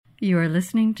You are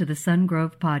listening to the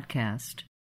Sungrove Podcast.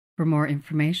 For more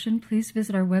information, please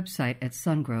visit our website at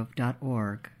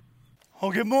sungrove.org.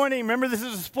 Well, good morning. Remember, this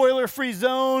is a spoiler-free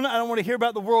zone. I don't want to hear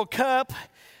about the World Cup.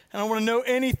 I don't want to know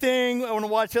anything. I want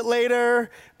to watch it later.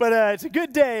 But it's a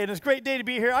good day, and it's a great day to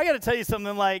be here. I got to tell you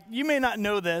something. You may not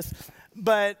know this,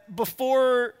 but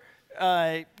before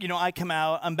I come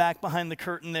out, I'm back behind the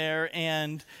curtain there,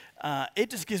 and it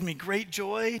just gives me great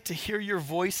joy to hear your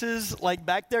voices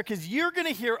back there, because you're going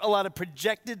to hear a lot of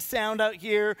projected sound out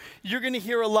here. You're going to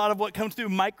hear a lot of what comes through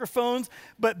microphones,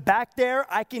 but back there,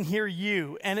 I can hear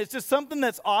you. And it's just something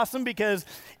that's awesome, because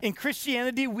in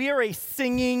Christianity, we are a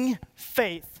singing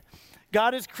faith.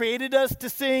 God has created us to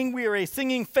sing. We are a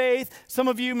singing faith. Some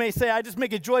of you may say, I just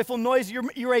make a joyful noise.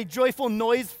 You're a joyful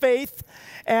noise faith,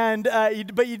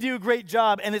 but you do a great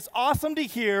job. And it's awesome to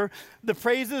hear the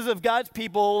praises of God's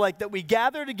people, that we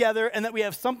gather together and that we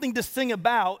have something to sing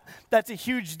about. That's a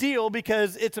huge deal,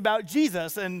 because it's about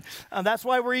Jesus. And that's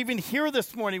why we're even here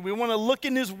this morning. We want to look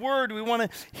in His Word. We want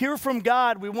to hear from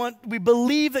God. We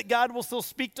believe that God will still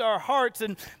speak to our hearts.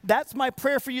 And that's my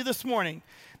prayer for you this morning,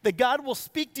 that God will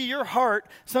speak to your heart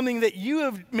something that you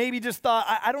have maybe just thought,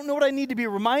 I don't know what I need to be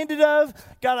reminded of.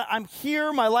 God, I'm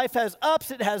here. My life has ups,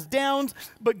 it has downs.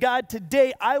 But God,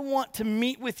 today I want to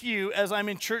meet with you as I'm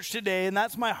in church today, and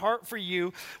that's my heart for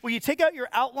you. Will you take out your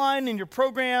outline and your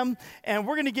program, and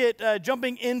we're going to get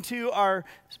jumping into our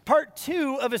part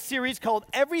 2 of a series called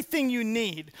Everything You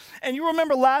Need. And you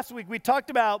remember last week we talked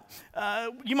about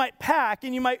you might pack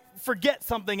and you might forget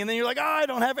something, and then you're like, I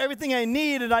don't have everything I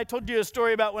need. And I told you a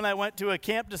story about when I went to a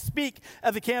camp to speak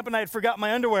at the camp, and I had forgotten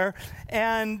my underwear,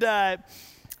 and I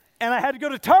had to go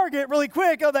to Target really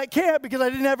quick on that camp because I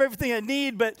didn't have everything I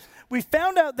need. But we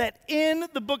found out that in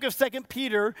the book of 2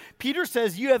 Peter, Peter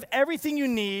says you have everything you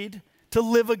need to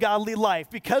live a godly life.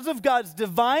 Because of God's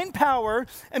divine power,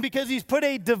 and because He's put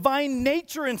a divine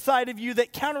nature inside of you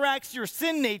that counteracts your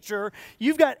sin nature,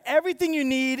 you've got everything you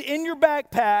need in your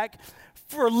backpack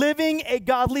for living a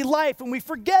godly life. And we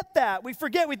forget that. We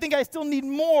think I still need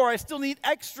more, I still need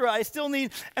extra,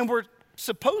 and we're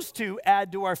supposed to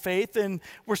add to our faith, and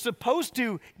we're supposed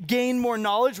to gain more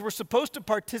knowledge. We're supposed to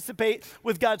participate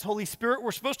with God's Holy Spirit.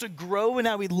 We're supposed to grow in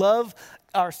how we love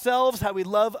ourselves, how we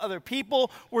love other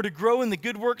people. We're to grow in the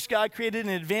good works God created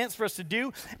in advance for us to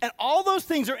do. And all those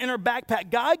things are in our backpack.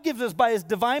 God gives us, by His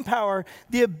divine power,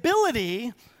 the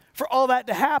ability for all that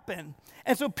to happen.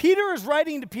 And so Peter is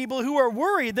writing to people who are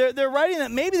worried. They're writing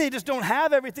that maybe they just don't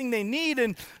have everything they need.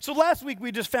 And so last week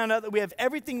we just found out that we have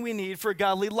everything we need for a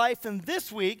godly life. And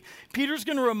this week, Peter's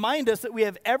going to remind us that we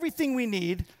have everything we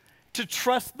need to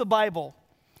trust the Bible.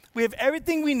 We have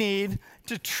everything we need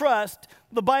to trust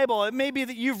the Bible. It may be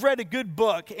that you've read a good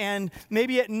book, and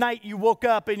maybe at night you woke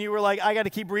up and you were like, I got to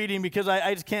keep reading because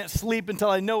I just can't sleep until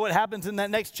I know what happens in that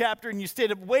next chapter, and you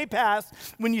stayed up way past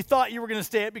when you thought you were going to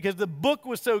stay up because the book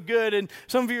was so good. And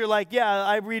some of you are like, yeah,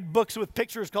 I read books with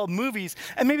pictures called movies,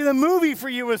 and maybe the movie for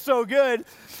you was so good.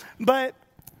 But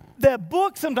the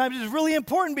book sometimes is really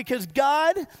important because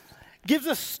God gives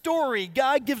us story.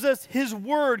 God gives us His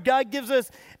Word. God gives us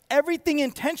everything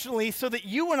intentionally so that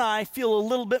you and I feel a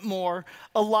little bit more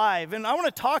alive. And I want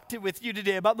to talk with you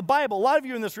today about the Bible. A lot of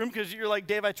you in this room, because you're like,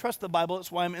 Dave, I trust the Bible. That's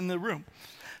why I'm in the room.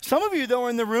 Some of you, though, are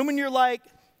in the room and you're like,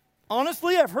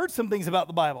 honestly, I've heard some things about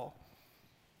the Bible.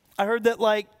 I heard that,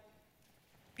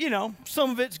 some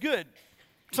of it's good.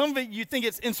 Some of it you think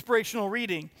it's inspirational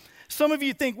reading. Some of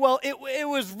you think, well, it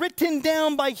was written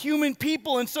down by human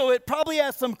people, and so it probably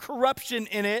has some corruption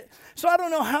in it. So I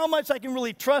don't know how much I can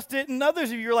really trust it. And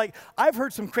others of you are like, I've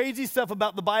heard some crazy stuff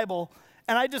about the Bible,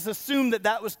 and I just assumed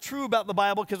that was true about the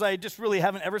Bible because I just really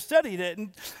haven't ever studied it.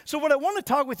 And so what I want to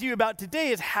talk with you about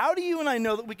today is, how do you and I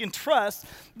know that we can trust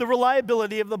the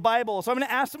reliability of the Bible? So I'm going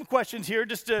to ask some questions here.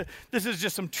 This is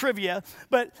just some trivia.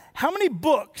 But how many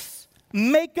books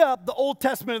make up the Old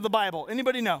Testament of the Bible?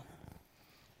 Anybody know?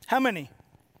 How many?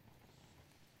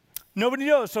 Nobody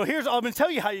knows. So I'm going to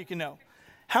tell you how you can know.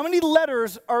 How many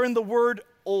letters are in the word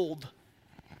old?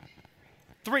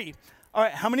 3. All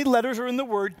right, how many letters are in the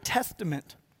word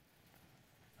testament?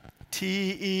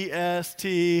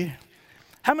 T-E-S-T.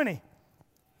 How many?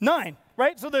 9,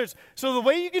 right? So the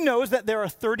way you can know is that there are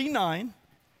 39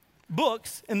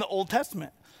 books in the Old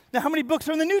Testament. Now, how many books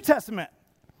are in the New Testament?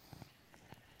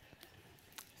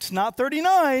 It's not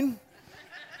 39.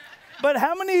 But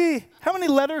how many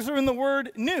letters are in the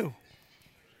word new?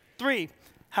 3.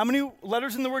 How many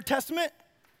letters in the word testament?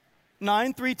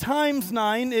 9. 3 times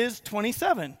 9 is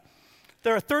 27.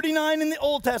 There are 39 in the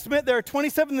Old Testament. There are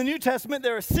 27 in the New Testament.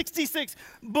 There are 66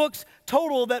 books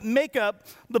total that make up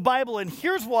the Bible. And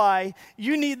here's why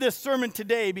you need this sermon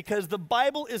today, because the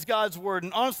Bible is God's word.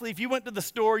 And honestly, if you went to the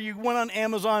store, you went on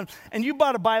Amazon, and you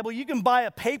bought a Bible, you can buy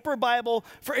a paper Bible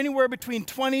for anywhere between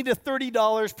 $20 to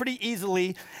 $30 pretty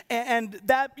easily. And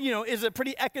that, is a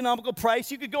pretty economical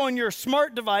price. You could go on your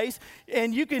smart device,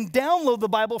 and you can download the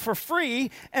Bible for free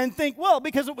and think, well,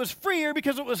 because it was free or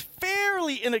because it was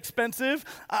fairly inexpensive,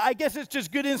 I guess it's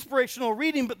just good inspirational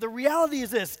reading. But the reality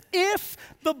is this: if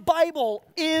the Bible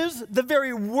is the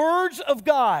very words of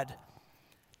God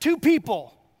to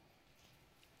people,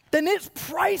 then it's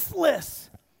priceless.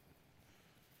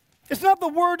 It's not the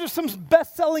word of some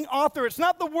best-selling author. It's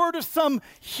not the word of some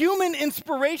human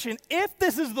inspiration. If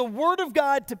this is the word of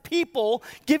God to people,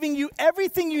 giving you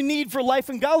everything you need for life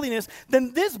and godliness,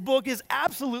 then this book is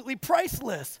absolutely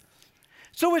priceless.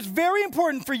 So it's very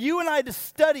important for you and I to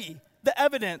study the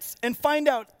evidence and find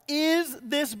out, is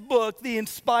this book the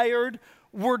inspired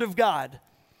word of God?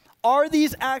 Are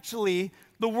these actually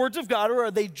the words of God, or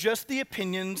are they just the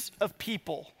opinions of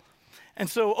people? And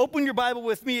so open your Bible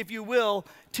with me, if you will,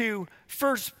 to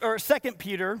 2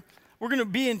 Peter. We're going to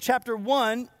be in chapter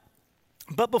 1.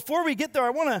 But before we get there, I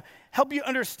want to help you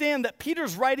understand that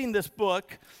Peter's writing this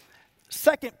book,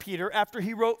 2 Peter, after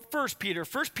he wrote 1 Peter.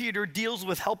 1 Peter deals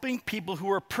with helping people who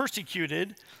are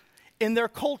persecuted in their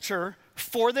culture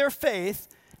for their faith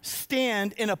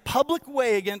stand in a public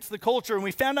way against the culture. And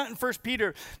we found out in 1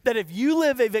 Peter that if you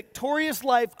live a victorious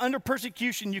life under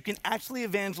persecution, you can actually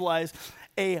evangelize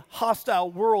a hostile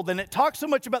world. And it talks so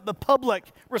much about the public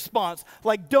response,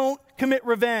 like don't commit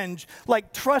revenge,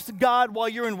 like trust God while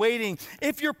you're in waiting.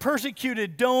 If you're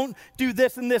persecuted, don't do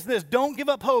this and this and this. Don't give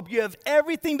up hope. You have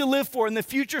everything to live for, and the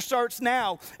future starts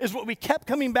now, is what we kept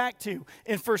coming back to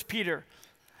in 1 Peter.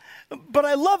 But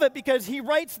I love it because he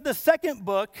writes the second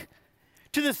book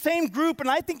to the same group,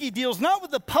 and I think he deals not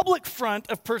with the public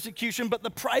front of persecution, but the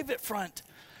private front,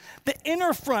 the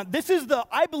inner front. This is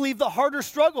I believe, the harder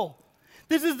struggle.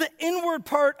 This is the inward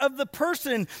part of the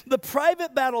person, the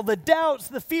private battle, the doubts,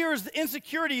 the fears, the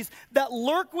insecurities that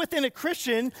lurk within a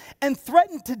Christian and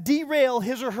threaten to derail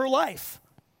his or her life.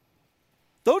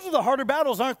 Those are the harder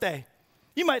battles, aren't they?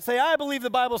 You might say, I believe the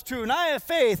Bible's true and I have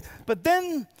faith, but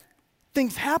then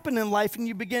things happen in life and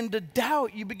you begin to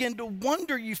doubt, you begin to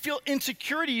wonder, you feel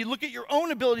insecurity, you look at your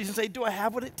own abilities and say, do I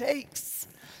have what it takes?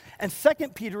 And 2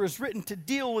 Peter is written to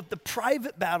deal with the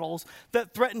private battles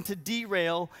that threaten to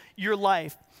derail your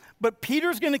life. But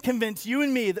Peter's going to convince you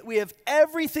and me that we have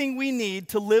everything we need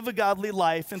to live a godly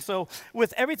life. And so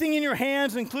with everything in your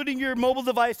hands, including your mobile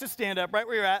device, to stand up right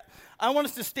where you're at, I want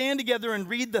us to stand together and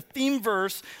read the theme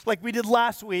verse like we did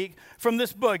last week from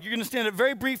this book. You're going to stand up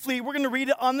very briefly. We're going to read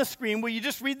it on the screen. Will you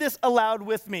just read this aloud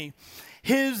with me?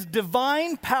 His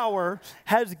divine power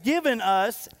has given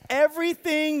us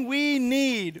everything we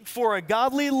need for a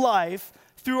godly life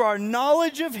through our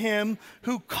knowledge of him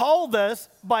who called us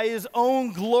by his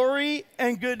own glory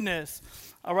and goodness.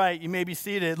 All right, you may be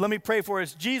seated. Let me pray for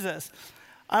us. Jesus,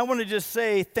 I want to just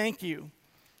say thank you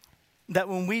that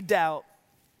when we doubt,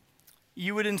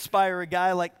 you would inspire a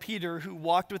guy like Peter who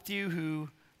walked with you, who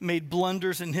made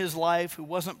blunders in his life, who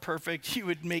wasn't perfect. You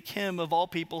would make him, of all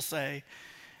people, say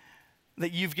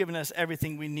that you've given us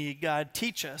everything we need. God,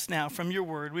 teach us now from your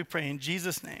word. We pray in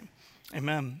Jesus' name.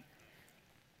 Amen.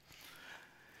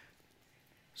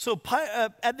 So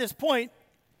at this point,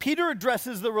 Peter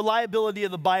addresses the reliability of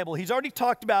the Bible. He's already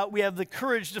talked about we have the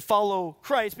courage to follow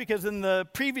Christ, because in the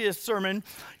previous sermon,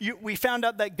 we found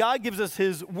out that God gives us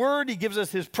his word, he gives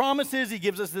us his promises, he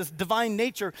gives us this divine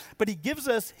nature, but he gives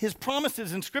us his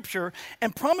promises in Scripture,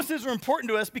 and promises are important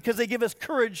to us because they give us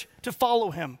courage to follow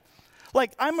him.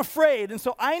 Like, I'm afraid, and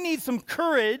so I need some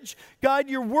courage. God,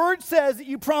 your word says that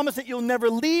you promise that you'll never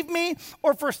leave me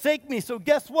or forsake me. So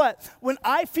guess what? When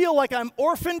I feel like I'm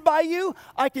orphaned by you,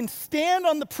 I can stand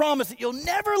on the promise that you'll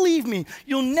never leave me,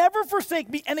 you'll never forsake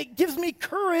me, and it gives me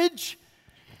courage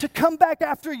to come back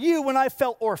after you when I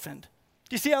felt orphaned.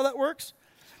 Do you see how that works?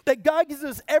 That God gives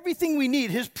us everything we need.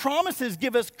 His promises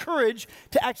give us courage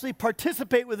to actually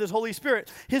participate with his Holy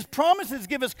Spirit. His promises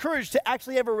give us courage to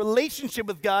actually have a relationship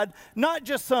with God, not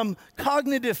just some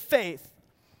cognitive faith.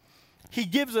 He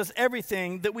gives us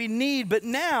everything that we need. But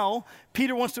now,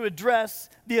 Peter wants to address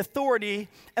the authority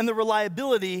and the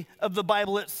reliability of the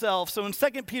Bible itself. So in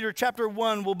 2 Peter chapter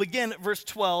 1, we'll begin at verse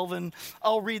 12, and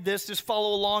I'll read this. Just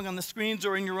follow along on the screens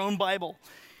or in your own Bible.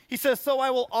 He says, so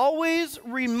I will always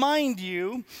remind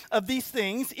you of these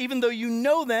things, even though you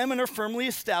know them and are firmly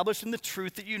established in the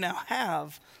truth that you now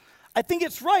have. I think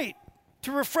it's right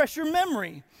to refresh your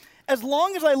memory, as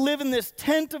long as I live in this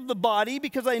tent of the body,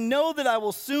 because I know that I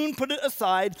will soon put it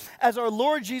aside, as our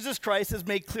Lord Jesus Christ has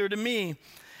made clear to me.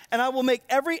 And I will make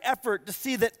every effort to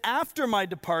see that after my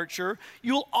departure,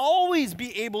 you'll always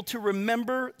be able to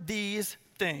remember these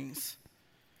things.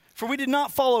 For we did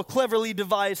not follow cleverly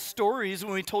devised stories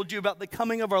when we told you about the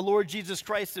coming of our Lord Jesus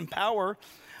Christ in power,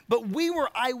 but we were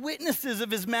eyewitnesses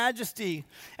of his majesty,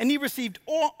 and he received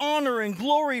honor and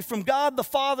glory from God the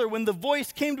Father when the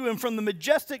voice came to him from the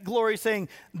majestic glory saying,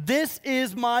 "This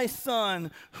is my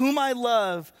Son, whom I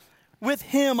love. With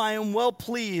him I am well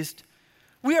pleased."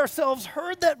 We ourselves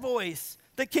heard that voice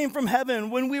that came from heaven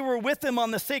when we were with him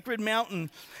on the sacred mountain.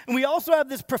 And we also have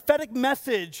this prophetic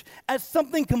message as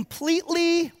something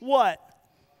completely what?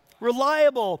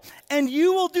 Reliable. And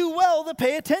you will do well to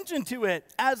pay attention to it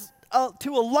as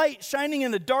to a light shining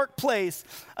in a dark place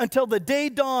until the day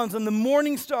dawns and the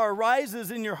morning star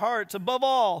rises in your hearts. Above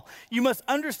all, you must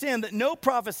understand that no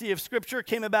prophecy of Scripture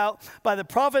came about by the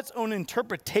prophet's own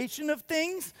interpretation of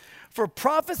things. For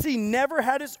prophecy never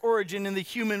had its origin in the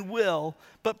human will,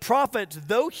 but prophets,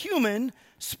 though human,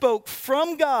 spoke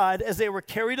from God as they were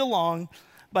carried along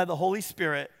by the Holy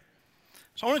Spirit.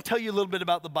 So I want to tell you a little bit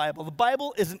about the Bible. The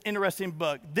Bible is an interesting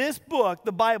book. This book,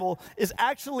 the Bible, is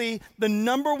actually the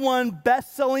 #1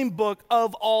 best-selling book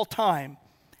of all time.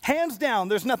 Hands down,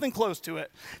 there's nothing close to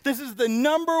it. This is the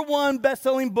 #1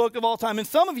 best-selling book of all time. And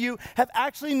some of you have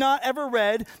actually not ever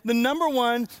read the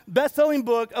 #1 best-selling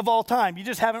book of all time. You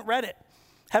just haven't read it.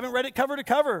 Haven't read it cover to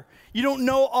cover. You don't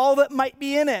know all that might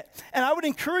be in it. And I would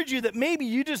encourage you that maybe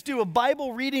you just do a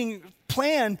Bible reading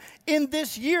plan in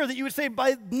this year, that you would say,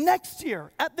 by next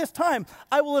year, at this time,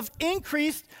 I will have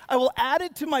increased, I will add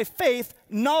it to my faith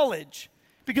knowledge,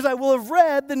 because I will have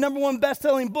read the #1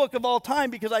 best-selling book of all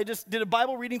time, because I just did a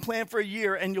Bible reading plan for a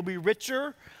year, and you'll be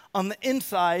richer on the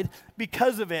inside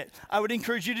because of it. I would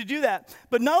encourage you to do that.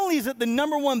 But not only is it the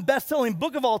 #1 best-selling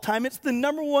book of all time, it's the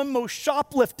 #1 most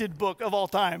shoplifted book of all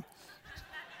time.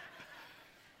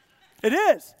 It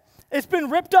is. It's been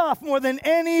ripped off more than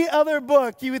any other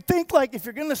book. You would think, like, if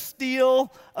you're going to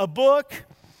steal a book,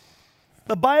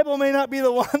 the Bible may not be the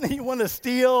one that you want to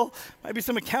steal. Might be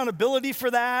some accountability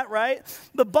for that, right?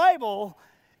 The Bible,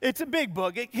 it's a big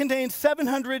book. It contains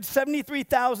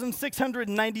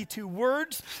 773,692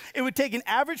 words. It would take an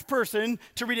average person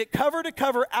to read it cover to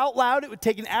cover out loud. It would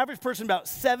take an average person about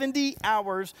 70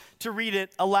 hours to read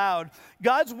it aloud.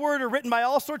 God's word are written by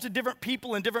all sorts of different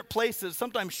people in different places,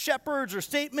 sometimes shepherds or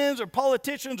statesmen or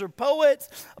politicians or poets,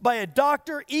 by a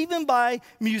doctor, even by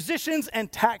musicians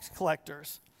and tax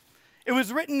collectors. It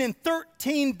was written in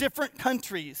 13 different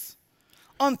countries,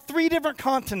 on 3 different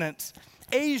continents,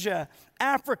 Asia,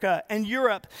 Africa, and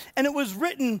Europe. And it was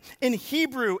written in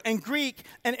Hebrew and Greek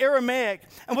and Aramaic.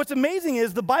 And what's amazing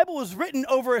is the Bible was written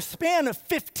over a span of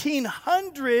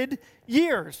 1,500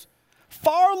 years,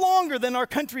 far longer than our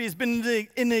country has been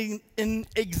in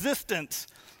existence.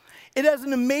 It has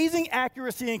an amazing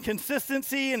accuracy and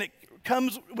consistency, and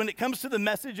when it comes to the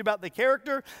message about the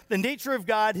character, the nature of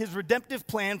God, his redemptive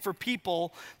plan for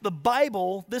people. The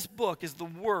Bible, this book, is the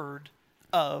Word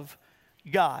of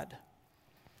God.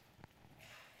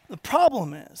 The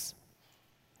problem is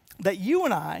that you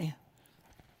and I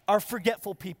are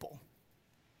forgetful people.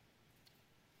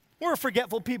 We're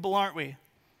forgetful people, aren't we?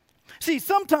 See,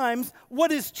 sometimes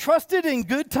what is trusted in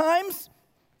good times,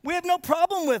 we have no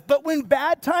problem with. But when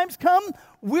bad times come,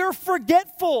 we're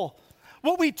forgetful.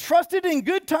 What we trusted in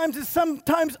good times is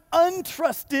sometimes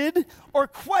untrusted or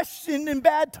questioned in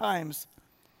bad times,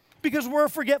 because we're a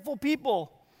forgetful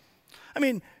people. I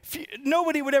mean,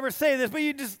 nobody would ever say this, but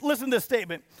you just listen to this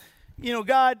statement. You know,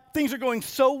 God, things are going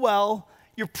so well.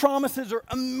 Your promises are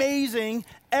amazing.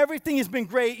 Everything has been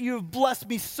great. You have blessed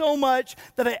me so much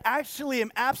that I actually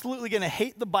am absolutely going to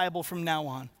hate the Bible from now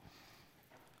on.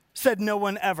 Said no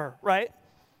one ever, right?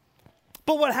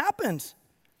 But what happens?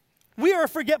 We are a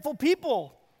forgetful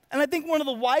people. And I think one of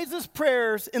the wisest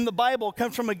prayers in the Bible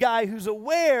comes from a guy who's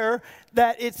aware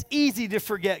that it's easy to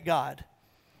forget God.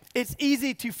 It's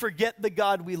easy to forget the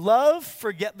God we love,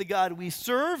 forget the God we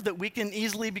serve, that we can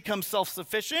easily become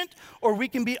self-sufficient, or we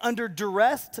can be under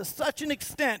duress to such an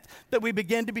extent that we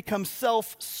begin to become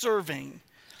self-serving.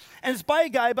 And it's by a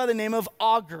guy by the name of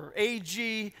Agur,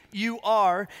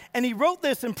 A-G-U-R, and he wrote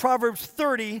this in Proverbs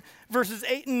 30, verses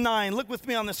 8 and 9. Look with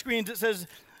me on the screens. It says,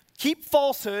 "Keep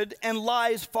falsehood and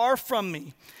lies far from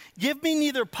me. Give me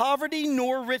neither poverty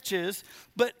nor riches,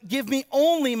 but give me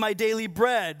only my daily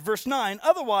bread." Verse 9,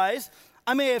 "Otherwise,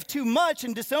 I may have too much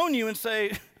and disown you and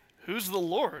say, 'Who's the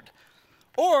Lord?'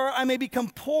 Or I may become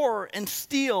poor and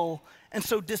steal and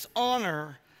so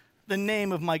dishonor the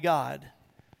name of my God."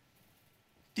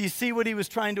 Do you see what he was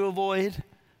trying to avoid?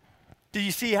 Do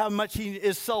you see how much he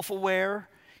is self-aware?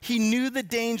 He knew the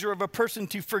danger of a person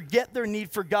to forget their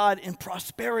need for God in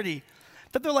prosperity.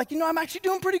 That they're like, I'm actually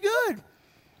doing pretty good.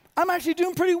 I'm actually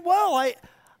doing pretty well.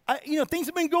 Things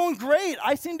have been going great.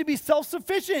 I seem to be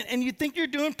self-sufficient, and you think you're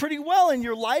doing pretty well, and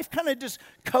your life kind of just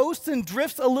coasts and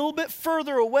drifts a little bit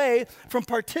further away from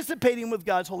participating with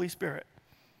God's Holy Spirit.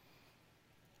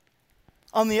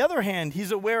 On the other hand,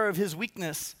 he's aware of his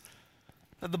weakness.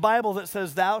 The Bible that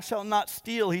says, thou shalt not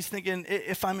steal, he's thinking,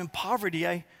 if I'm in poverty,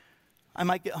 I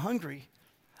might get hungry.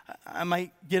 I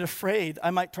might get afraid.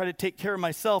 I might try to take care of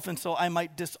myself, and so I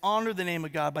might dishonor the name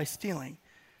of God by stealing.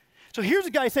 So here's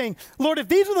a guy saying, Lord, if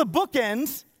these are the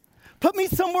bookends, put me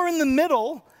somewhere in the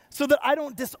middle so that I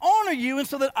don't dishonor you and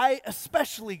so that I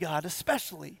especially, God,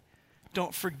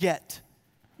 don't forget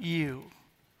you.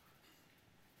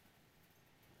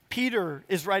 Peter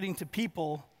is writing to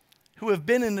people who have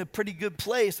been in a pretty good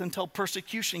place until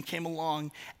persecution came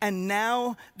along. And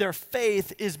now their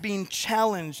faith is being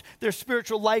challenged. Their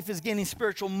spiritual life is gaining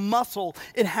spiritual muscle.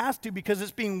 It has to, because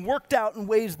it's being worked out in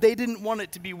ways they didn't want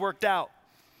it to be worked out.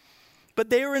 But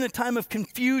they are in a time of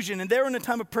confusion, and they're in a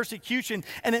time of persecution,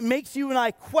 and it makes you and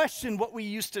I question what we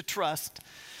used to trust.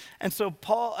 And so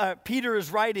Peter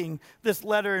is writing this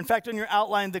letter. In fact, on your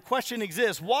outline, the question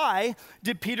exists, why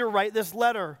did Peter write this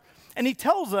letter? And he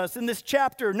tells us in this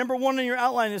chapter, number one on your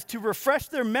outline is to refresh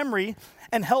their memory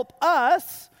and help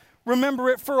us remember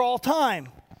it for all time.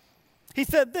 He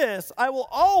said this, I will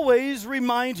always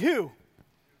remind who?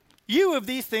 You of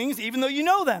these things, even though you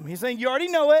know them. He's saying you already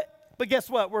know it, but guess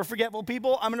what? We're forgetful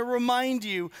people. I'm going to remind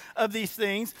you of these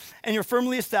things, and you're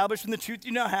firmly established in the truth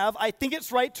you now have. I think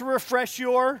it's right to refresh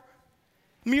your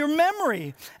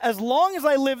memory. As long as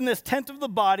I live in this tent of the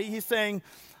body, he's saying,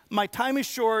 my time is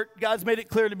short. God's made it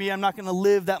clear to me I'm not going to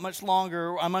live that much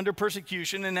longer. I'm under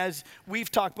persecution. And as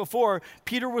we've talked before,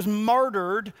 Peter was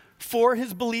martyred for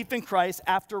his belief in Christ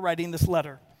after writing this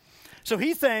letter. So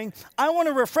he's saying, I want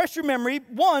to refresh your memory,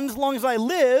 one, as long as I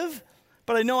live,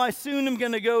 but I know I soon am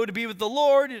going to go to be with the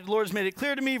Lord. The Lord has made it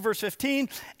clear to me, verse 15,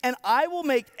 and I will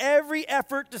make every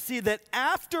effort to see that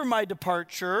after my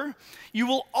departure, you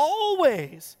will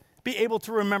always be able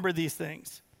to remember these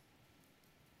things.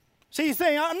 See, he's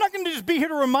saying, I'm not going to just be here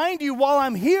to remind you while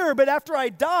I'm here, but after I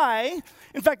die.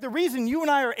 In fact, the reason you and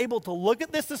I are able to look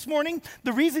at this morning,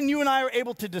 the reason you and I are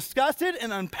able to discuss it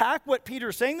and unpack what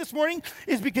Peter's saying this morning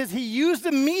is because he used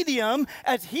a medium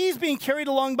as he's being carried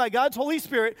along by God's Holy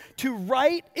Spirit to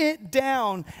write it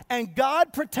down. And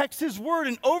God protects his word.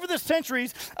 And over the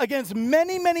centuries, against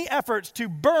many, many efforts to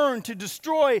burn, to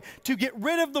destroy, to get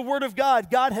rid of the word of God,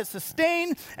 God has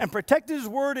sustained and protected his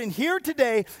word. And here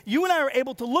today, you and I are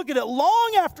able to look at it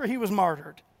long after he was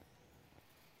martyred.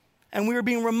 And we are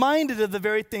being reminded of the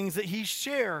very things that he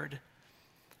shared.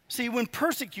 See, when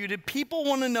persecuted, people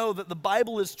want to know that the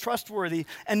Bible is trustworthy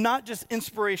and not just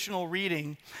inspirational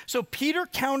reading. So Peter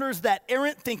counters that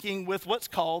errant thinking with what's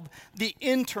called the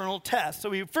internal test.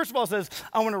 So he first of all says,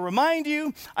 I want to remind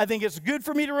you. I think it's good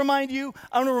for me to remind you.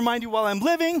 I want to remind you while I'm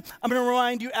living. I'm going to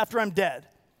remind you after I'm dead.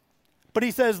 But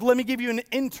he says, let me give you an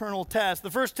internal test.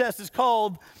 The first test is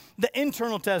called the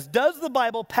internal test. Does the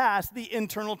Bible pass the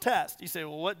internal test? You say,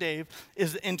 well, what, Dave,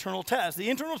 is the internal test? The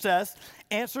internal test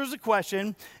answers the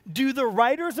question, do the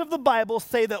writers of the Bible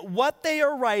say that what they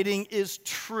are writing is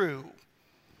true?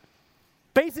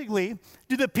 Basically,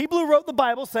 do the people who wrote the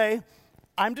Bible say,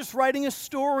 I'm just writing a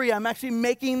story. I'm actually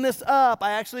making this up.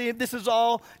 This is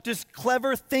all just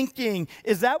clever thinking.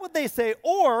 Is that what they say?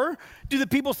 Or do the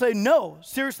people say, no,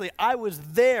 seriously, I was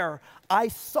there. I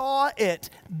saw it.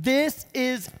 This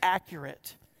is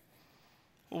accurate.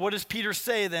 Well, what does Peter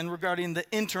say then regarding the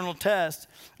internal test?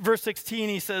 Verse 16,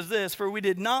 he says this, for we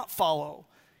did not follow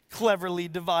cleverly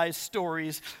devised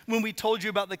stories when we told you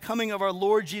about the coming of our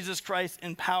Lord Jesus Christ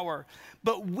in power,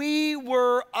 but we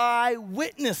were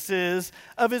eyewitnesses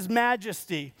of his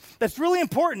majesty. That's really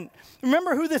important.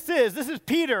 Remember who this is. This is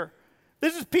Peter.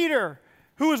 This is Peter,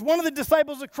 who was one of the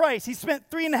disciples of Christ. He spent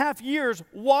 3.5 years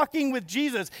walking with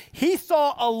Jesus. He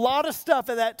saw a lot of stuff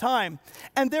at that time.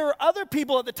 And there are other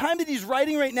people at the time that he's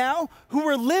writing right now who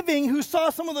were living, who saw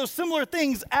some of those similar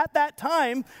things at that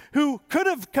time, who could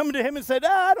have come to him and said,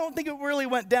 I don't think it really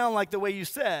went down like the way you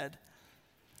said.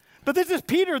 But this is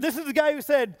Peter. This is the guy who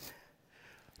said,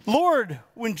 Lord,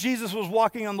 when Jesus was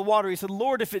walking on the water, he said,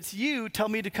 Lord, if it's you, tell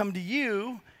me to come to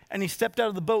you. And he stepped out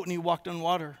of the boat and he walked on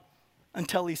water.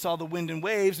 until he saw the wind and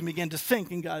waves and began to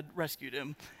sink, and God rescued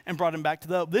him and brought him back to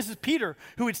the boat. This is Peter,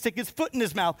 who would stick his foot in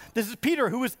his mouth. This is Peter,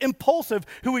 who was impulsive,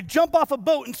 who would jump off a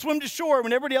boat and swim to shore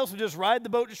when everybody else would just ride the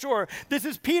boat to shore. This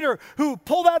is Peter, who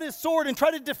pulled out his sword and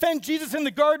tried to defend Jesus in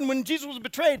the garden when Jesus was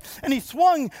betrayed, and he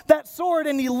swung that sword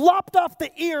and he lopped off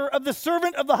the ear of the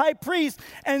servant of the high priest,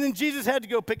 and then Jesus had to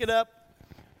go pick it up,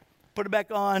 put it back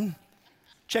on,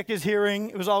 check his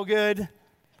hearing. It was all good.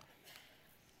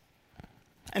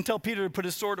 And tell Peter to put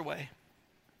his sword away.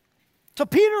 So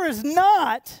Peter is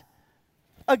not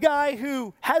a guy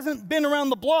who hasn't been around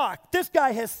the block. This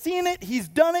guy has seen it, he's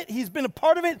done it, he's been a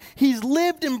part of it, he's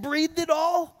lived and breathed it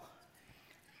all.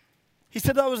 He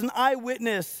said I was an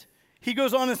eyewitness. He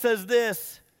goes on and says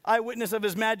this, eyewitness of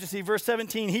his majesty, verse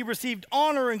 17, he received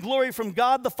honor and glory from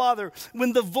God the Father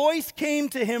when the voice came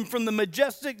to him from the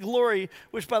majestic glory,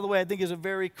 which, by the way, I think is a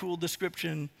very cool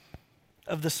description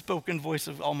of the spoken voice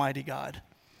of Almighty God.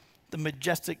 The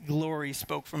majestic glory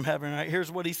spoke from heaven. Right?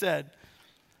 Here's what he said.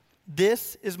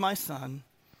 This is my son,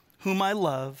 whom I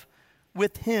love.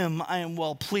 With him I am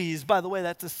well pleased. By the way,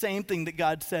 that's the same thing that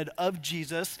God said of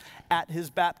Jesus at his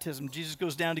baptism. Jesus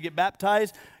goes down to get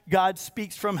baptized. God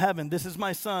speaks from heaven. This is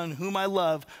my son, whom I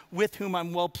love, with whom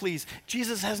I'm well pleased.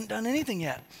 Jesus hasn't done anything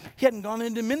yet. He hadn't gone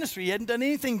into ministry. He hadn't done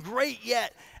anything great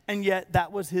yet. And yet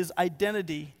that was his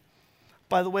identity.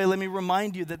 By the way, let me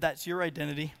remind you that that's your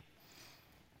identity.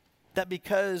 That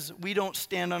because we don't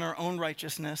stand on our own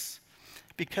righteousness,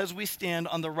 because we stand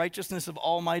on the righteousness of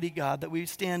Almighty God, that we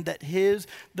stand that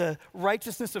the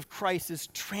righteousness of Christ is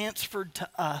transferred to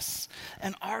us,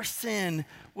 and our sin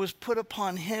was put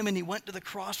upon him and he went to the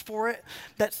cross for it,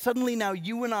 that suddenly now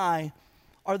you and I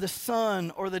are the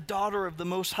son or the daughter of the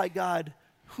Most High God,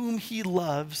 whom he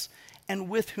loves and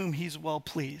with whom he's well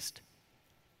pleased.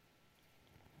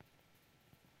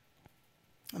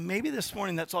 And maybe this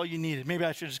morning that's all you needed. Maybe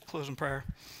I should just close in prayer.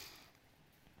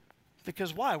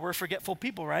 Because why? We're forgetful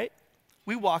people, right?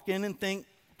 We walk in and think,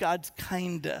 God's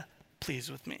kinda pleased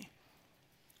with me.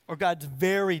 Or God's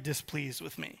very displeased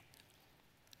with me.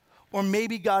 Or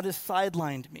maybe God has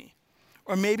sidelined me.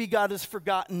 Or maybe God has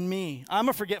forgotten me. I'm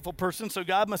a forgetful person, so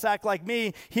God must act like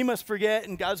me. He must forget,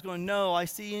 and God's going, no, I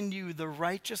see in you the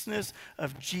righteousness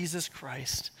of Jesus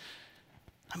Christ.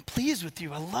 I'm pleased with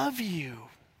you. I love you.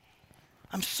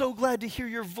 I'm so glad to hear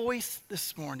your voice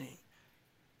this morning.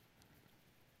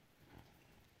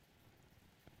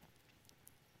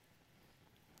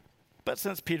 But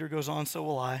since Peter goes on, so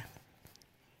will I.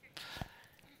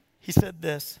 He said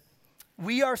this,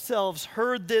 we ourselves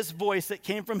heard this voice that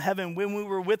came from heaven when we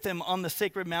were with him on the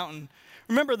sacred mountain.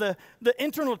 Remember, the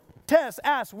internal test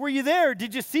asks, were you there?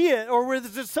 Did you see it? Or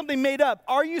was it something made up?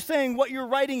 Are you saying what you're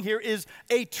writing here is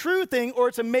a true thing or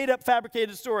it's a made up,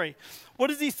 fabricated story?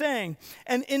 What is he saying?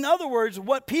 And in other words,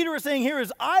 what Peter is saying here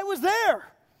is, I was there.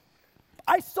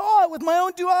 I saw it with my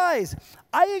own two eyes.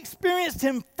 I experienced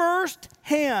him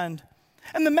firsthand.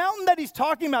 And the mountain that he's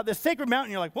talking about, this sacred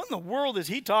mountain, you're like, what in the world is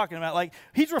he talking about? Like,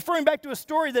 he's referring back to a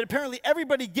story that apparently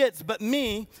everybody gets but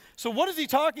me. So what is he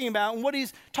talking about? And what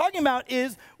he's talking about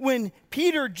is when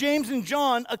Peter, James, and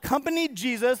John accompanied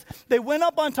Jesus, they went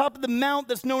up on top of the mount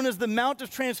that's known as the Mount of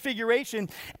Transfiguration.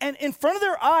 And in front of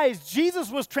their eyes,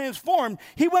 Jesus was transformed.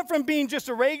 He went from being just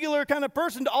a regular kind of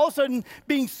person to all of a sudden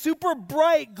being super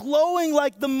bright, glowing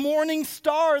like the morning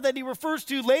star that he refers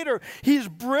to later. He's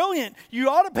brilliant. You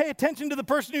ought to pay attention to the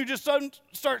person who just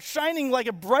starts shining like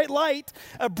a bright light,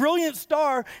 a brilliant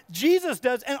star. Jesus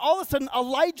does. And all of a sudden,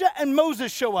 Elijah and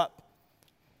Moses show up.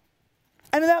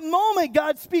 And in that moment,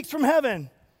 God speaks from heaven.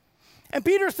 And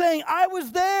Peter's saying, I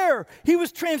was there. He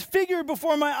was transfigured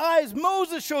before my eyes.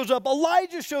 Moses shows up.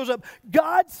 Elijah shows up.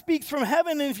 God speaks from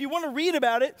heaven. And if you want to read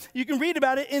about it, you can read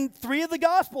about it in 3 of the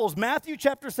Gospels, Matthew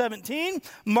chapter 17,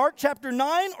 Mark chapter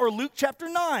 9, or Luke chapter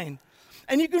 9.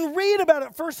 And you can read about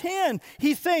it firsthand.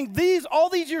 He's saying all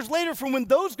these years later from when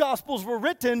those Gospels were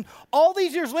written, all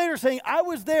these years later saying, I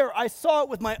was there. I saw it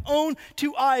with my own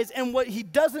two eyes. And what he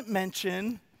doesn't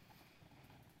mention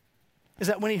is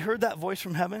that when he heard that voice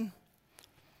from heaven,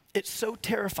 it so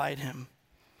terrified him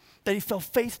that he fell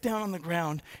face down on the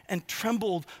ground and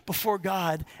trembled before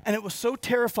God. And it was so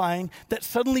terrifying that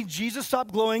suddenly Jesus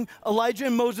stopped glowing, Elijah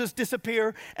and Moses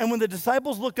disappear, and when the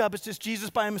disciples look up, it's just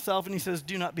Jesus by himself, and he says,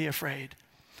 do not be afraid.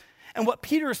 And what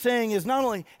Peter is saying is not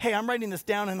only, hey, I'm writing this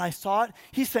down and I saw it,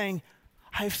 he's saying,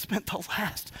 I've spent the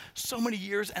last so many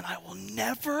years and I will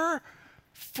never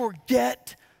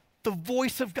forget the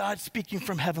voice of God speaking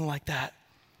from heaven like that.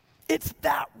 It's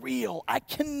that real. I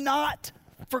cannot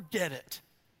forget it.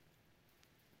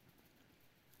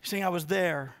 He's saying I was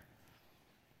there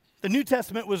The New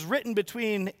Testament was written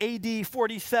between AD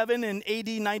 47 and AD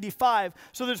 95.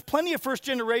 So there's plenty of first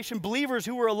generation believers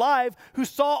who were alive who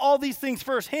saw all these things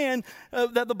firsthand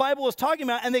that the Bible was talking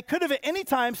about. And they could have at any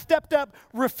time stepped up,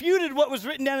 refuted what was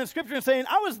written down in Scripture and saying,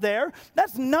 I was there.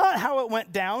 That's not how it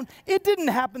went down. It didn't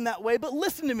happen that way. But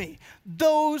listen to me.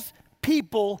 Those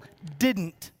people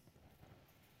didn't.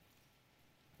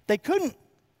 They couldn't.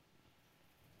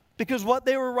 Because what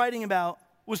they were writing about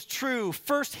was true,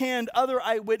 firsthand, other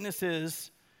eyewitnesses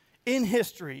in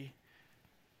history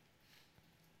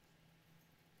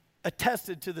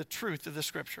attested to the truth of the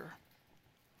Scripture.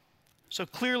 So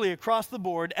clearly, across the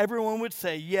board, everyone would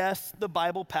say, yes, the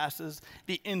Bible passes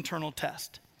the internal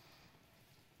test.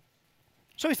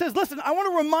 So he says, listen, I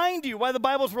want to remind you why the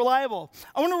Bible is reliable.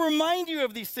 I want to remind you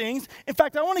of these things. In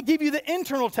fact, I want to give you the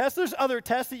internal test. There's other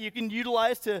tests that you can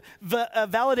utilize to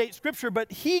validate Scripture,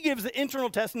 but he gives the internal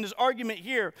test in his argument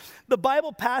here. The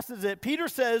Bible passes it. Peter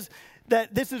says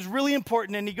that this is really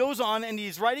important, and he goes on, and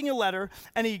he's writing a letter,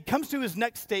 and he comes to his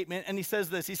next statement, and he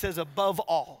says this. He says, above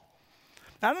all.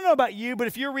 Now, I don't know about you, but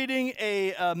if you're reading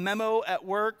a memo at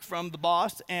work from the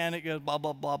boss, and it goes blah,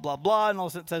 blah, blah, blah, blah, and all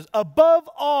of a sudden it says, above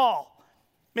all,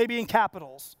 maybe in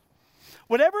capitals.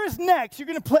 Whatever is next, you're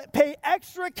going to pay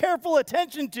extra careful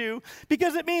attention to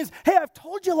because it means, hey, I've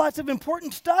told you lots of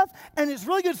important stuff, and it's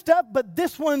really good stuff, but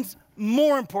this one's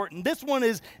more important. This one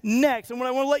is next. And what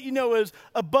I want to let you know is,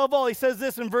 above all, he says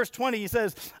this in verse 20. He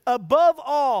says, above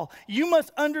all, you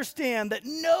must understand that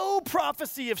no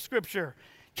prophecy of Scripture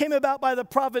came about by the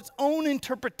prophet's own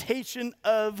interpretation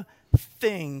of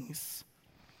things.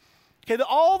 Okay,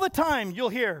 all the time you'll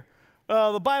hear,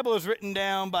 the Bible was written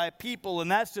down by people, and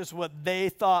that's just what they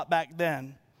thought back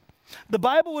then. The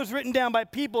Bible was written down by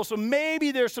people, so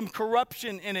maybe there's some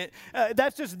corruption in it.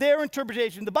 That's just their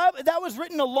interpretation. The Bible, that was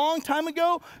written a long time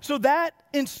ago, so that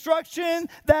instruction,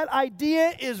 that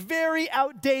idea is very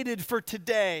outdated for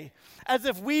today, as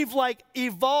if we've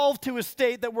evolved to a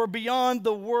state that we're beyond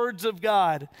the words of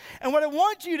God. And what I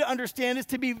want you to understand is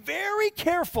to be very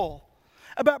careful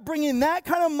about bringing that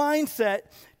kind of mindset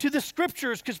to the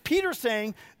Scriptures, because Peter's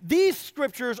saying these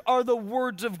Scriptures are the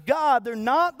words of God. They're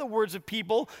not the words of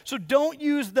people, so don't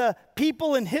use the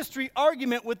people in history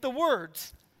argument with the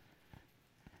words.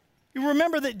 You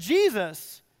remember that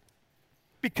Jesus,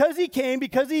 because he came,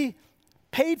 because he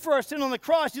paid for our sin on the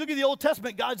cross, you look at the Old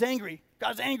Testament, God's angry.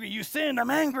 God's angry. You sinned,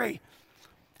 I'm angry.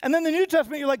 And then the New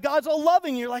Testament, you're like, God's all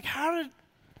loving. You're like,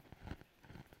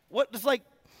 it's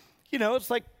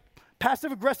like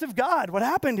passive-aggressive God. What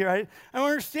happened here? I don't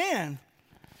understand.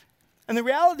 And the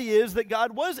reality is that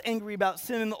God was angry about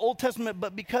sin in the Old Testament,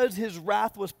 but because his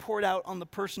wrath was poured out on the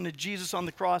person of Jesus on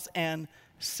the cross and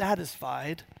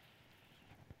satisfied,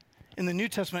 in the New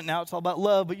Testament now it's all about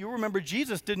love, but you remember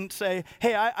Jesus didn't say,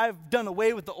 hey, I've done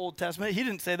away with the Old Testament. He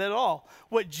didn't say that at all.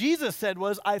 What Jesus said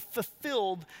was, I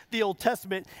fulfilled the Old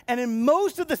Testament. And in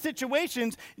most of the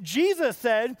situations, Jesus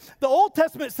said, the Old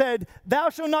Testament said,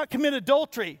 thou shalt not commit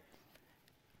adultery.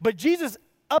 But Jesus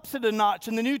ups it a notch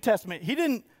in the New Testament. He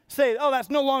didn't say, oh, that's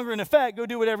no longer in effect. Go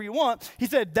do whatever you want. He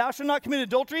said, thou shalt not commit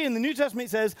adultery. In the New Testament, it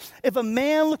says, if a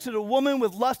man looks at a woman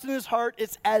with lust in his heart,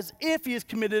 it's as if he has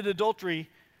committed adultery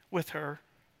with her.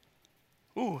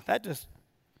 Ooh,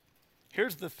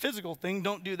 here's the physical thing.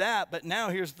 Don't do that. But now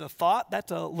here's the thought.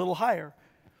 That's a little higher.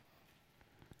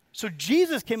 So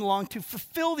Jesus came along to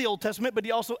fulfill the Old Testament, but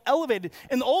he also elevated.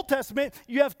 In the Old Testament,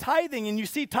 you have tithing, and you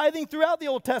see tithing throughout the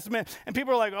Old Testament. And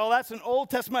people are like, oh, that's an Old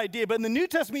Testament idea. But in the New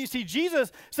Testament, you see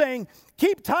Jesus saying,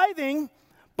 keep tithing,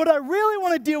 but I really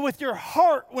want to deal with your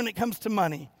heart when it comes to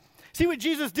money. See what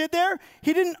Jesus did there?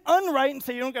 He didn't unwrite and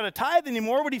say you don't got to tithe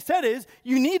anymore. What he said is,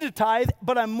 you need to tithe,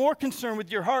 but I'm more concerned with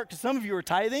your heart, because some of you are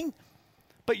tithing,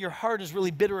 but your heart is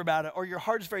really bitter about it, or your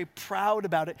heart is very proud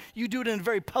about it. You do it in a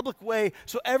very public way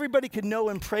so everybody can know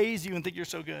and praise you and think you're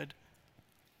so good.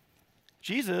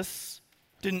 Jesus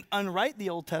didn't unwrite the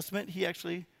Old Testament. He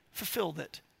actually fulfilled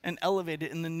it and elevated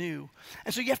it in the new.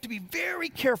 And so you have to be very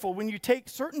careful when you take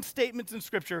certain statements in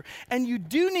Scripture, and you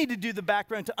do need to do the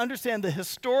background to understand the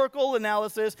historical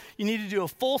analysis. You need to do a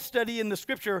full study in the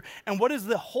Scripture and what is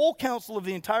the whole counsel of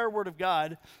the entire Word of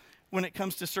God when it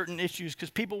comes to certain issues, because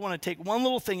people want to take one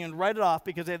little thing and write it off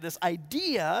because they have this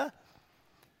idea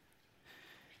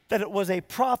that it was a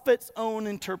prophet's own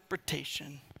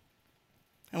interpretation.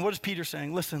 And what is Peter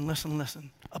saying? Listen, listen,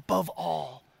 listen. Above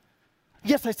all.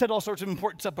 Yes, I said all sorts of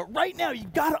important stuff, but right now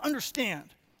you've got to understand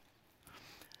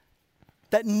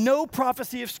that no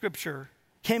prophecy of Scripture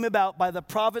came about by the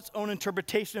prophet's own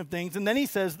interpretation of things. And then he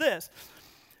says this,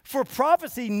 for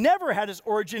prophecy never had its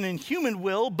origin in human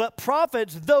will, but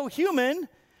prophets, though human,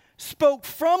 spoke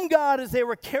from God as they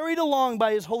were carried along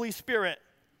by his Holy Spirit.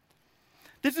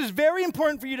 This is very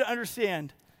important for you to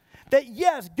understand. That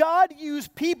yes, God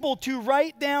used people to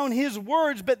write down his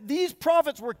words, but these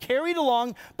prophets were carried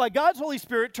along by God's Holy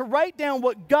Spirit to write down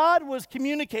what God was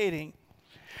communicating.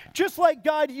 Just like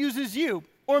God uses you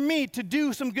or me to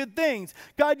do some good things.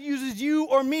 God uses you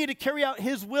or me to carry out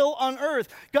his will on earth.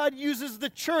 God uses the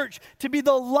church to be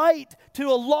the light to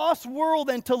a lost world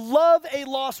and to love a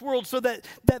lost world so that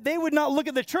they would not look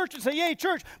at the church and say, yay,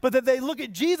 church, but that they look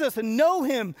at Jesus and know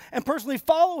him and personally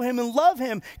follow him and love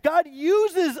him. God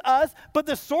uses us, but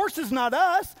the source is not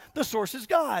us. The source is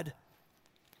God.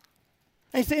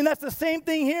 And he's saying that's the same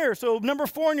thing here. So number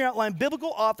 4 in your outline,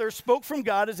 biblical authors spoke from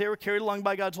God as they were carried along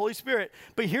by God's Holy Spirit.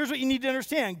 But here's what you need to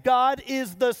understand. God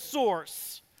is the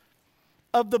source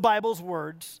of the Bible's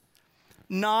words,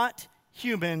 not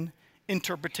human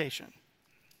interpretation.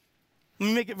 Let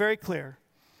me make it very clear.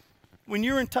 When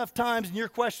you're in tough times and you're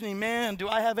questioning, man, do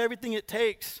I have everything it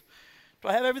takes? Do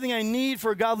I have everything I need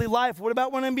for a godly life? What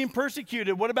about when I'm being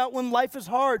persecuted? What about when life is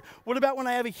hard? What about when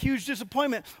I have a huge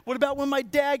disappointment? What about when my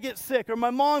dad gets sick or my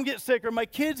mom gets sick or my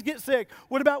kids get sick?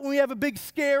 What about when we have a big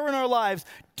scare in our lives?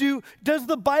 Does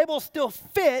the Bible still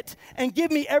fit and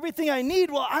give me everything I need?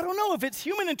 Well, I don't know. If it's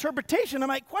human interpretation, I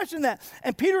might question that.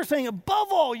 And Peter is saying, above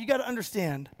all, you got to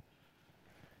understand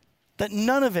that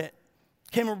none of it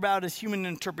came about as human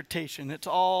interpretation. It's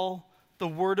all the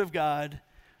Word of God,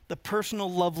 the personal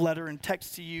love letter and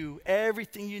text to you,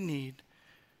 everything you need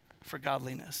for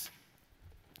godliness.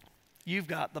 You've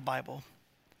got the Bible.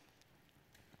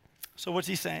 So what's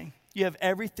he saying? You have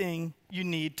everything you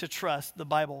need to trust the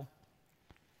Bible.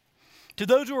 To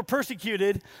those who are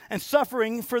persecuted and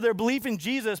suffering for their belief in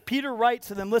Jesus, Peter writes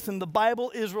to them, listen, the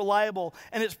Bible is reliable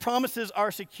and its promises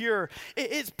are secure.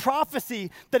 It's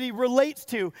prophecy that he relates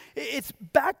to. It's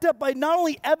backed up by not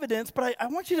only evidence, but I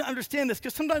want you to understand this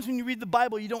because sometimes when you read the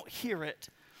Bible, you don't hear it.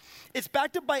 It's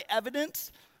backed up by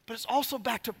evidence, but it's also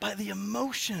backed up by the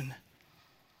emotion.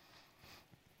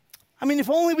 I mean, if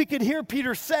only we could hear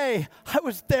Peter say, I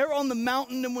was there on the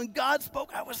mountain and when God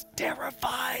spoke, I was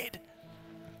terrified.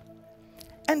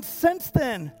 And since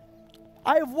then,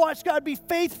 I have watched God be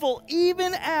faithful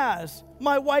even as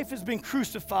my wife has been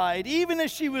crucified, even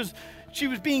as she was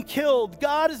being killed.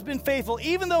 God has been faithful.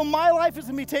 Even though my life is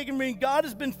going to be taken from me, God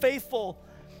has been faithful.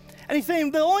 And he's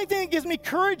saying the only thing that gives me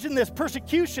courage in this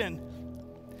persecution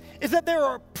is that there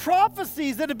are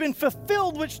prophecies that have been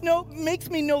fulfilled, which makes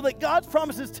me know that God's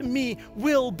promises to me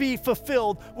will be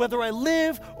fulfilled, whether I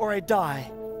live or I die.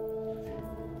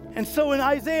 And so in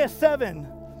Isaiah 7,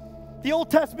 the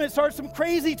Old Testament started some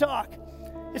crazy talk.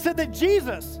 It said that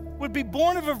Jesus would be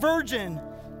born of a virgin.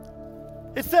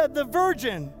 It said the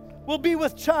virgin will be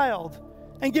with child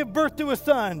and give birth to a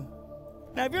son.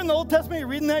 Now, if you're in the Old Testament, you're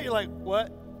reading that, you're like,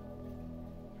 what?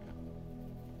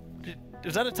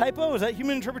 Is that a typo? Is that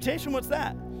human interpretation? What's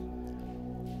that?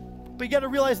 But you got to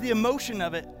realize the emotion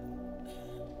of it.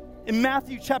 In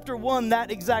Matthew chapter 1,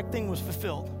 that exact thing was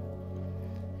fulfilled.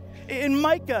 In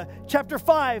Micah chapter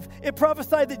 5, it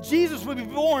prophesied that Jesus would be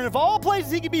born. Of all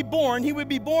places he could be born, he would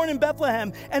be born in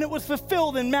Bethlehem. And it was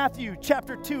fulfilled in Matthew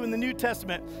chapter 2 in the New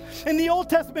Testament. In the Old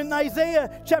Testament, in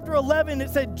Isaiah chapter 11, it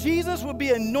said Jesus would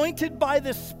be anointed by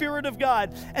the Spirit of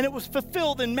God. And it was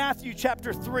fulfilled in Matthew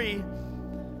chapter 3.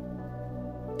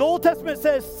 The Old Testament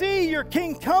says, see, your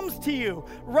king comes to you,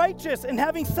 righteous and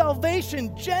having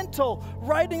salvation, gentle,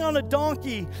 riding on a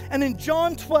donkey. And in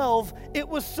John 12, it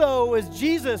was so as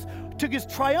Jesus took his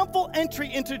triumphal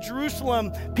entry into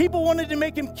Jerusalem. People wanted to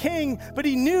make him king, but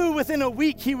he knew within a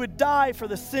week he would die for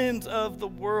the sins of the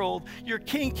world. Your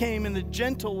king came in the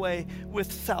gentle way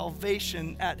with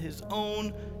salvation at his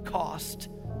own cost.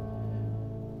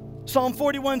 Psalm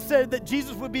 41 said that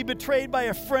Jesus would be betrayed by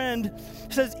a friend.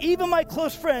 It says, even my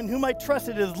close friend whom I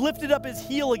trusted has lifted up his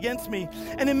heel against me.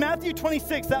 And in Matthew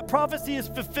 26, that prophecy is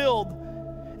fulfilled.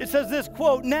 It says this,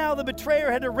 quote, now the betrayer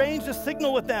had arranged a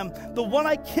signal with them. The one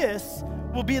I kiss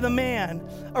will be the man.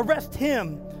 Arrest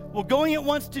him. Well, going at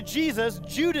once to Jesus,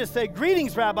 Judas said,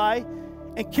 greetings, Rabbi,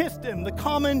 and kissed him, the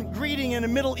common greeting in a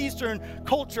Middle Eastern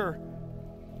culture.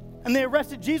 And they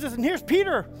arrested Jesus. And here's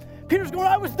Peter. Peter's going,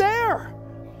 I was there.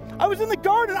 I was in the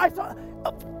garden. I saw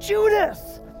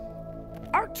Judas,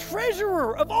 our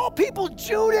treasurer of all people,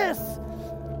 Judas,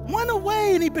 went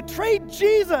away and he betrayed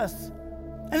Jesus.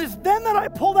 And it's then that I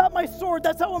pulled out my sword.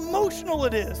 That's how emotional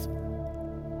it is.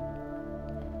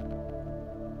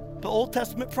 The Old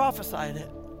Testament prophesied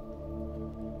it.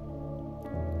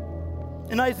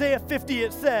 In Isaiah 50,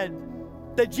 it said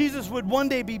that Jesus would one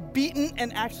day be beaten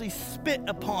and actually spit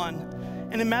upon.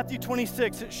 And in Matthew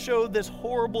 26, it showed this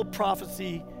horrible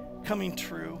prophecy coming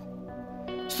true.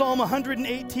 Psalm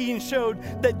 118 showed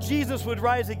that Jesus would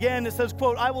rise again. It says,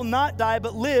 quote, "I will not die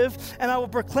but live, and I will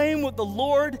proclaim what the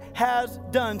Lord has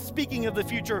done." Speaking of the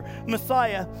future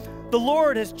Messiah, "The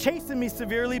Lord has chastened me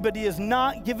severely, but he has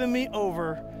not given me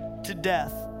over to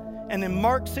death." And in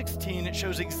Mark 16, it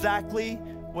shows exactly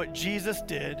what Jesus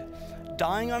did,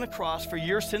 dying on a cross for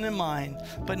your sin and mine,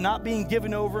 but not being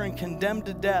given over and condemned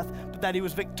to death, but that he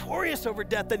was victorious over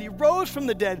death, that he rose from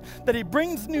the dead, that he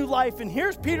brings new life. And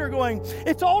here's Peter going,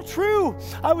 "It's all true.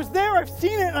 I was there, I've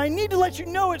seen it, and I need to let you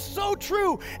know it's so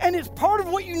true. And it's part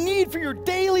of what you need for your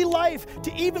daily life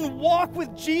to even walk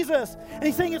with Jesus." And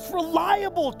he's saying it's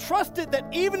reliable. Trust it, that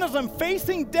even as I'm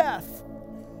facing death,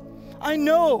 I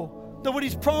know that what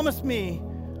he's promised me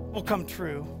will come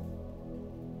true.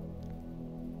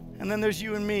 And then there's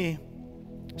you and me,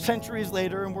 centuries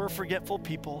later, and we're forgetful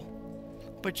people.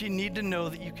 But you need to know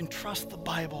that you can trust the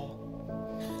Bible.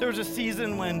 There was a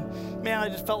season when, man, I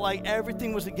just felt like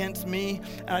everything was against me,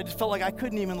 and I just felt like I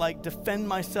couldn't even defend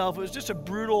myself. It was just a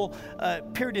brutal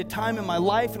period of time in my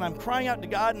life, and I'm crying out to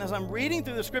God. And as I'm reading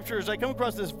through the scriptures, I come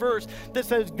across this verse that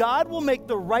says, "God will make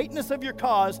the rightness of your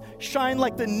cause shine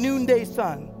like the noonday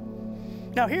sun."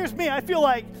 Now here's me, I feel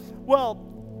like, well,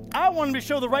 I wanted to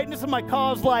show the rightness of my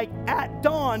cause at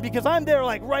dawn, because I'm there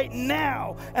right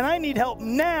now, and I need help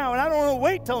now, and I don't want to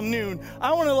wait till noon.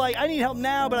 I need help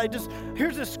now, but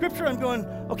here's this scripture, I'm going,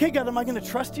 okay, God, am I going to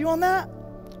trust you on that?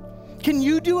 Can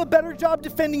you do a better job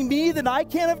defending me than I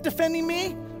can of defending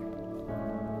me?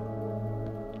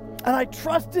 And I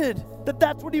trusted that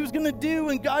that's what he was going to do,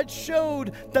 and God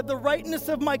showed that the rightness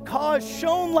of my cause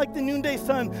shone like the noonday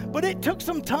sun. But it took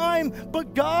some time,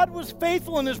 but God was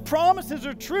faithful, and his promises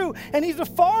are true, and he's a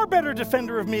far better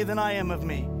defender of me than I am of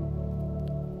me.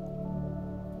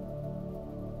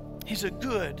 He's a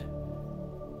good,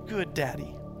 good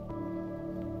daddy.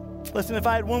 Listen, if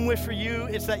I had one wish for you,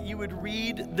 it's that you would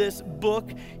read this book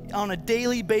on a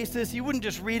daily basis. You wouldn't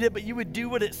just read it, but you would do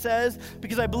what it says,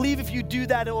 because I believe if you do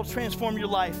that, it will transform your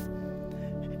life.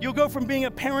 You'll go from being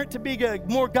a parent to being a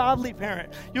more godly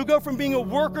parent. You'll go from being a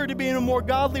worker to being a more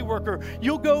godly worker.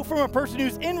 You'll go from a person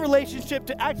who's in relationship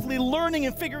to actually learning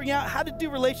and figuring out how to do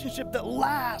relationship that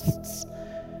lasts.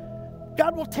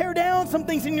 God will tear down some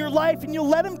things in your life, and you'll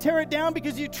let him tear it down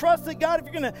because you trust that, God, if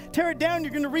you're going to tear it down, you're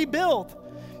going to rebuild.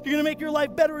 You're going to make your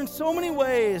life better in so many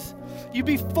ways. You'd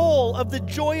be full of the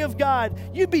joy of God.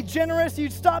 You'd be generous.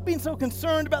 You'd stop being so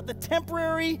concerned about the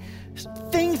temporary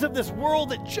things of this world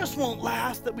that just won't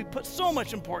last, that we put so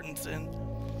much importance in.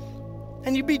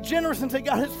 And you'd be generous and say,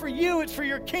 God, it's for you. It's for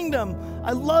your kingdom.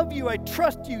 I love you. I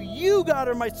trust you. You, God,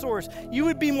 are my source. You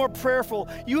would be more prayerful.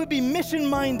 You would be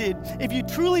mission-minded. If you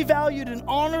truly valued and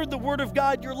honored the word of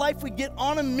God, your life would get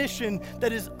on a mission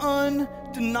that is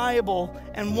undeniable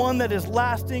and one that is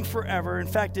lasting forever. In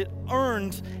fact, it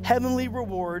earns heavenly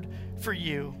reward for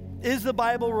you. Is the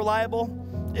Bible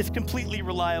reliable? It's completely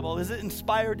reliable. Is it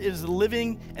inspired? It is a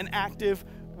living and active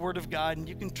word of God, and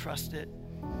you can trust it.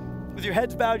 With your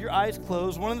heads bowed, your eyes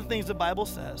closed, one of the things the Bible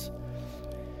says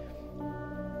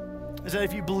is that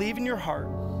if you believe in your heart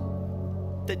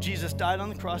that Jesus died on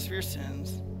the cross for your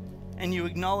sins, and you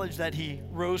acknowledge that he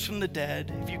rose from the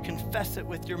dead, if you confess it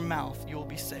with your mouth, you will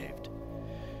be saved.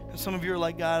 And some of you are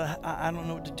like, God, I don't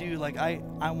know what to do.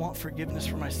 I want forgiveness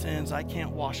for my sins. I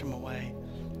can't wash them away.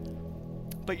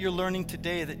 But you're learning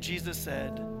today that Jesus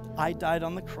said, I died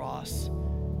on the cross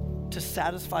to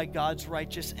satisfy God's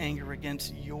righteous anger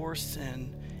against your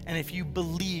sin. And if you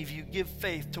believe, you give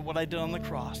faith to what I did on the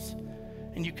cross,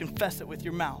 and you confess it with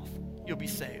your mouth, you'll be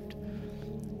saved.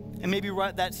 And maybe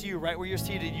that's you, right where you're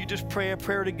seated. You just pray a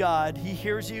prayer to God. He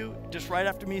hears you. Just right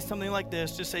after me, something like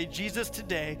this. Just say, Jesus,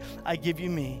 today, I give you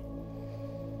me.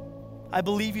 I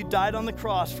believe you died on the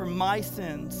cross for my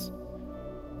sins,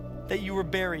 that you were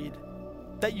buried,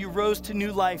 that you rose to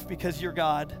new life because you're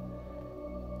God.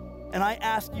 And I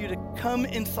ask you to come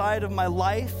inside of my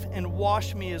life and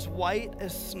wash me as white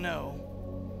as snow.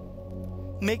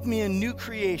 Make me a new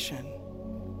creation,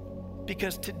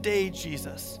 because today,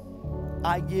 Jesus,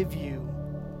 I give you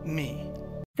me.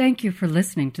 Thank you for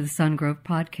listening to the Sungrove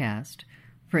Podcast.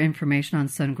 For information on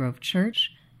Sungrove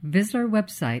Church, visit our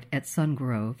website at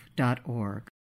sungrove.org.